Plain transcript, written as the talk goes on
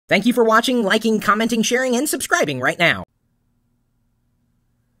Thank you for watching, liking, commenting, sharing, and subscribing right now.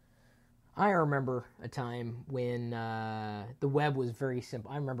 I remember a time when the web was very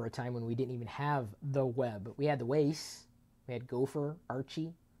simple. I remember a time when we didn't even have the web. We had the Waze, we had Gopher,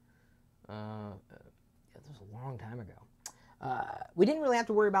 Archie. That was a long time ago. We didn't really have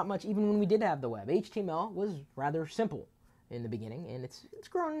to worry about much even when we did have the web. HTML was rather simple in the beginning, and it's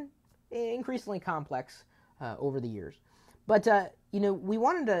grown increasingly complex over the years. But, we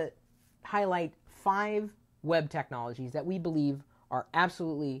wanted to highlight 5 web technologies that we believe are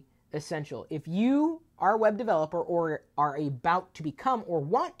absolutely essential. If you are a web developer or are about to become or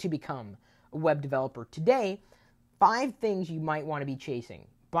want to become a web developer today, 5 things you might want to be chasing.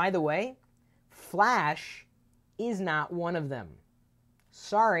 By the way, Flash is not one of them.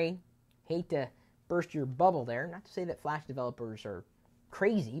 Sorry, hate to burst your bubble there. Not to say that Flash developers are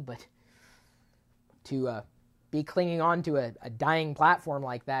crazy, but to be clinging on to a dying platform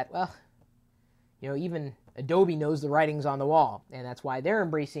like that, well, even Adobe knows the writing's on the wall, and that's why they're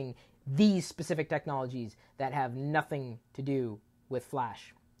embracing these specific technologies that have nothing to do with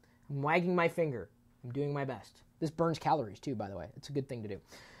Flash. I'm wagging my finger. I'm doing my best. This burns calories too, by the way. It's a good thing to do.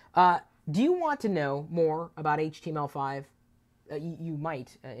 Do you want to know more about HTML5? You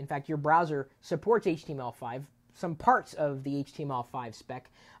might. In fact, your browser supports HTML5, some parts of the HTML5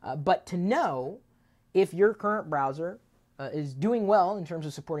 spec. But to know if your current browser is doing well in terms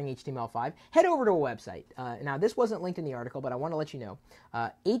of supporting HTML5, head over to a website. Now, this wasn't linked in the article, but I want to let you know.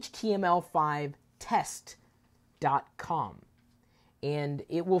 HTML5test.com. And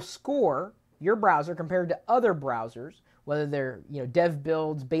it will score your browser compared to other browsers, whether they're dev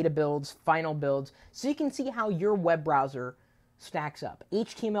builds, beta builds, final builds, so you can see how your web browser stacks up.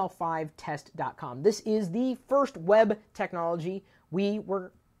 HTML5test.com. This is the first web technology we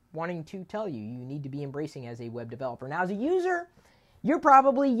were wanting to tell you need to be embracing as a web developer. Now, as a user, you're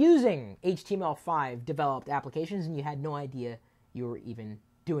probably using HTML5 developed applications and you had no idea you were even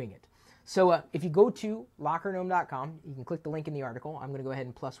doing it. So if you go to lockergnome.com, you can click the link in the article. I'm going to go ahead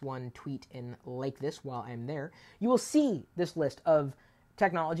and +1 tweet and like this while I'm there. You will see this list of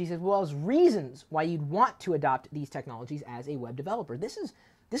technologies as well as reasons why you'd want to adopt these technologies as a web developer. This is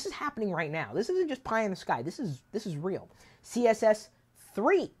happening right now. This isn't just pie in the sky. This is real.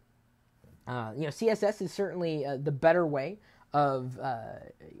 CSS3. CSS is certainly the better way of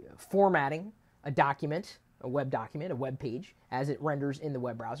formatting a document, a web page, as it renders in the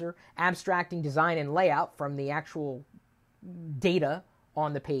web browser, abstracting design and layout from the actual data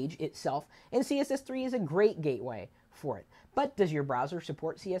on the page itself, and CSS3 is a great gateway for it. But does your browser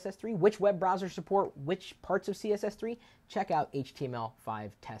support CSS3? Which web browsers support which parts of CSS3? Check out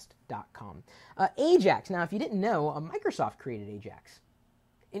HTML5test.com. Ajax. Now, if you didn't know, Microsoft created Ajax.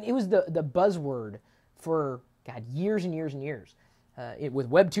 And it was the buzzword for, years and years and years. With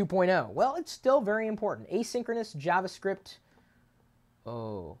Web 2.0. Well, it's still very important. Asynchronous JavaScript.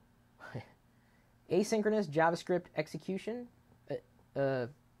 Asynchronous JavaScript execution. Oh,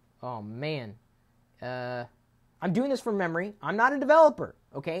 man. I'm doing this from memory. I'm not a developer,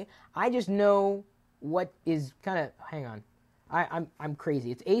 okay? I just know what is kind of... Hang on. I'm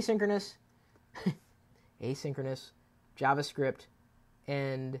crazy. It's asynchronous. Asynchronous JavaScript.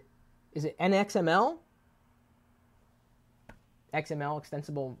 And is it NXML? XML,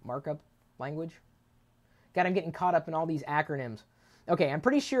 Extensible Markup Language. God, I'm getting caught up in all these acronyms. Okay, I'm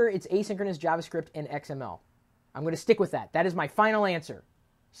pretty sure it's asynchronous JavaScript and XML. I'm going to stick with that. That is my final answer.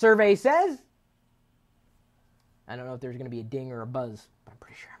 Survey says... I don't know if there's going to be a ding or a buzz, but I'm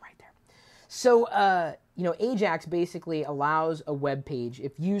pretty sure I'm right there. So, Ajax basically allows a web page,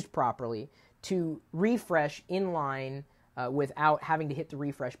 if used properly, to refresh inline without having to hit the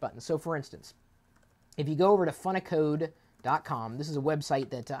refresh button. So, for instance, if you go over to funnacode.com, this is a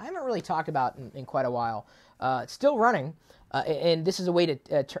website that I haven't really talked about in quite a while. It's still running, and this is a way to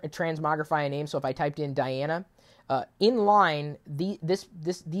transmogrify a name. So if I typed in Diana, inline,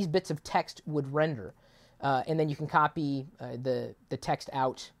 these bits of text would render, and then you can copy the text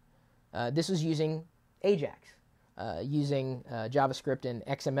out. This is using Ajax, using JavaScript and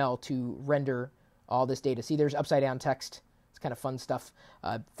XML to render all this data. See, there's upside down text. It's kind of fun stuff.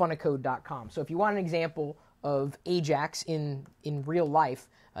 Funnacode.com. So if you want an example of Ajax in real life,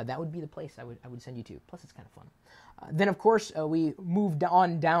 that would be the place I would send you to. Plus, it's kind of fun. Then, of course, we moved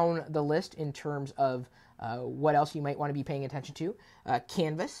on down the list in terms of what else you might want to be paying attention to.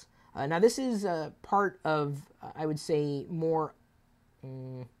 Canvas. Now, this is part of, I would say, more...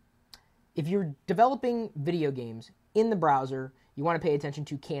 if you're developing video games in the browser, you want to pay attention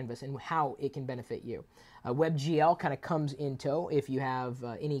to Canvas and how it can benefit you. WebGL kind of comes in tow if you have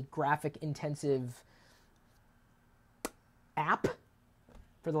any graphic-intensive app.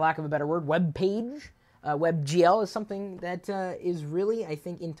 for the lack of a better word, web page. WebGL is something that is really, I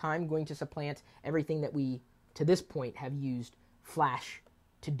think, in time going to supplant everything that we, to this point, have used Flash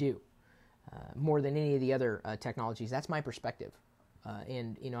to do, more than any of the other technologies. That's my perspective.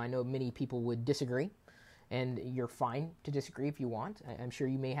 And, I know many people would disagree, and you're fine to disagree if you want. I'm sure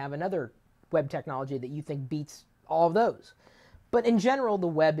you may have another web technology that you think beats all of those. But in general, the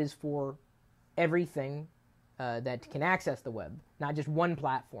web is for everything that can access the web, not just one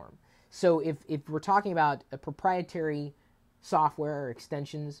platform. So if we're talking about a proprietary software or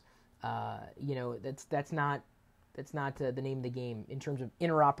extensions, that's not the name of the game in terms of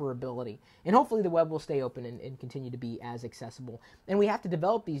interoperability. And hopefully the web will stay open and continue to be as accessible. And we have to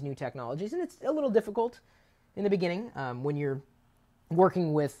develop these new technologies, and it's a little difficult in the beginning when you're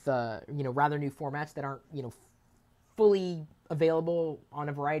working with rather new formats that aren't fully available on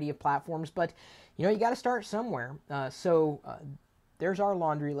a variety of platforms. But you got to start somewhere. So there's our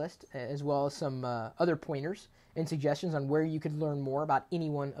laundry list, as well as some other pointers and suggestions on where you could learn more about any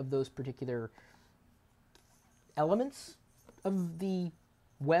one of those particular elements of the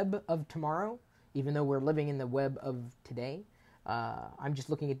web of tomorrow, even though we're living in the web of today. I'm just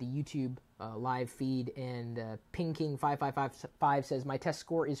looking at the YouTube live feed, and Ping King 5555 says, my test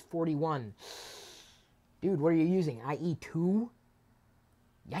score is 41. Dude, what are you using? IE2?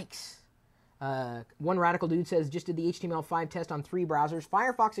 Yikes. One radical dude says, just did the HTML5 test on 3 browsers.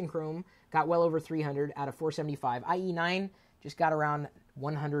 Firefox and Chrome got well over 300 out of 475. IE9 just got around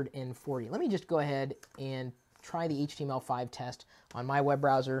 140. Let me just go ahead and try the HTML5 test on my web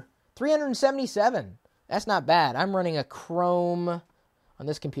browser. 377. That's not bad. I'm running a Chrome on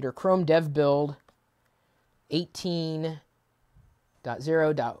this computer. Chrome dev build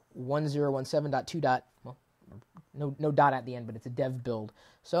 18.0.1017.2. No dot at the end, but it's a dev build.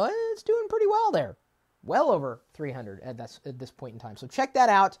 So it's doing pretty well there. Well over 300 at this point in time. So check that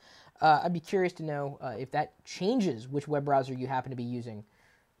out. I'd be curious to know if that changes which web browser you happen to be using,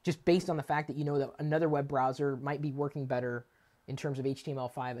 just based on the fact that that another web browser might be working better in terms of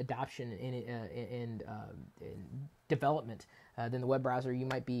HTML5 adoption and development than the web browser you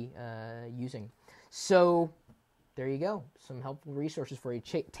might be using. So there you go. Some helpful resources for you.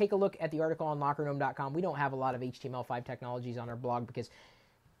 Take a look at the article on LockerGnome.com. We don't have a lot of HTML5 technologies on our blog because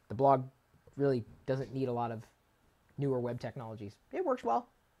the blog really doesn't need a lot of newer web technologies. It works well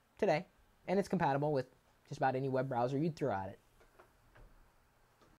today, and it's compatible with just about any web browser you'd throw at it.